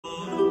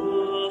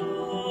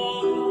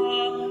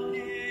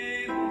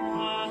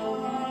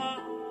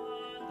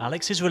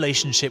Alex's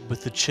relationship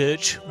with the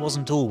church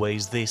wasn't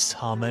always this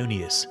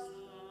harmonious.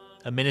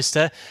 A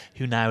minister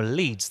who now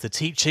leads the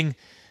teaching,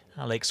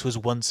 Alex was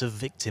once a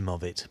victim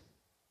of it.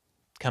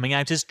 Coming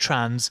out as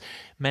trans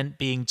meant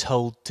being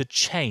told to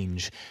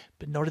change,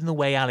 but not in the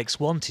way Alex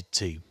wanted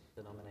to.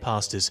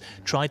 Pastors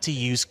tried to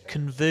use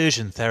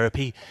conversion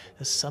therapy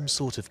as some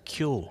sort of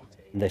cure.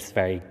 This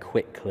very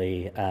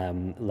quickly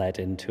led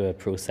into a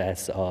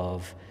process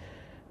of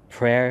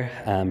prayer,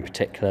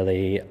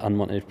 particularly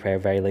unwanted prayer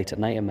very late at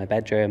night in my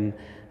bedroom,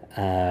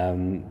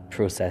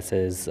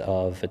 processes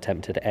of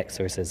attempted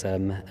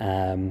exorcism,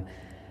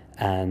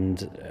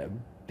 and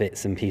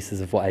bits and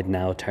pieces of what I'd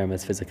now term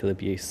as physical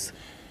abuse.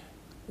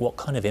 What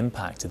kind of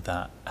impact did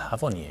that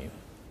have on you?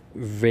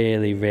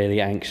 Really, really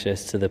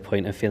anxious to the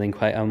point of feeling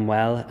quite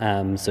unwell.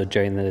 So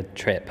during the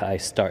trip I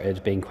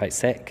started being quite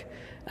sick,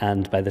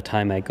 and by the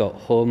time I got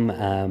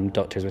home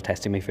doctors were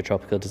testing me for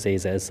tropical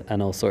diseases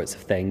and all sorts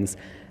of things,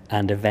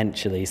 and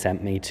eventually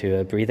sent me to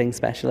a breathing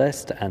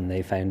specialist, and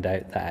they found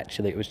out that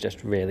actually it was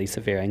just really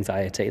severe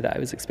anxiety that I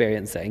was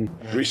experiencing.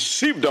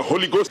 Receive the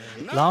Holy Ghost.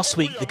 Last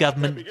week the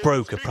government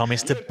broke a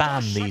promise to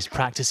ban these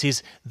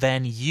practices,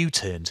 then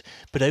U-turned,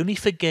 but only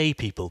for gay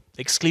people,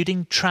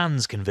 excluding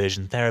trans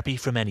conversion therapy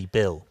from any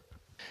bill.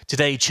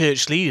 Today,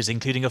 church leaders,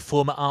 including a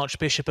former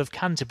Archbishop of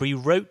Canterbury,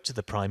 wrote to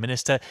the Prime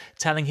Minister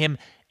telling him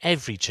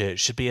every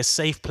church should be a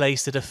safe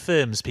place that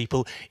affirms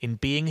people in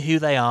being who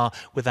they are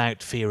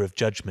without fear of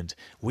judgment.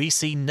 We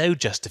see no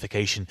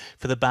justification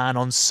for the ban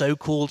on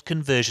so-called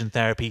conversion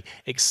therapy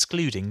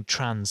excluding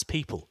trans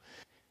people.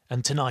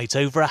 And tonight,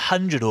 over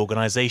 100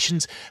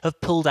 organisations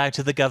have pulled out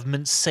of the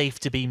government's Safe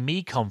to Be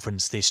Me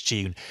conference this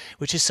June,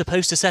 which is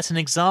supposed to set an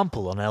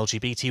example on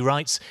LGBT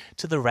rights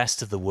to the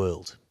rest of the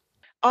world.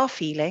 Our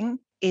feeling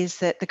is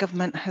that the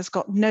government has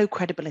got no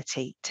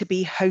credibility to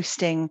be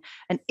hosting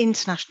an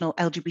international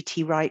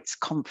LGBT rights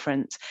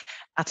conference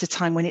at a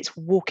time when it's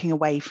walking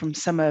away from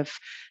some of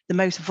the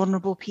most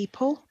vulnerable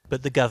people.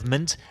 But the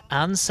government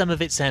and some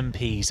of its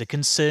MPs are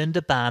concerned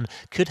a ban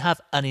could have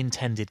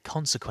unintended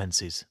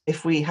consequences.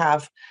 If we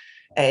have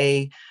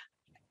an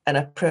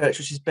approach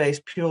which is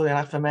based purely on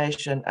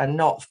affirmation and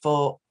not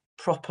for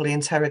properly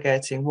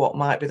interrogating what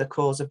might be the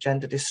cause of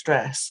gender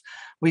distress,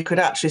 we could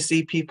actually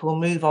see people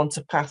move on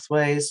to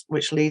pathways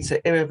which lead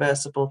to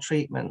irreversible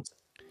treatment.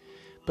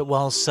 But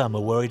while some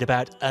are worried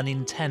about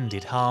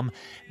unintended harm,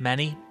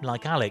 many,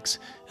 like Alex,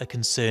 are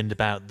concerned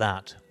about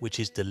that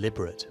which is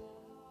deliberate.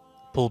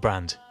 Paul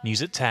Brand,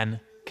 News at 10,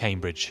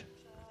 Cambridge.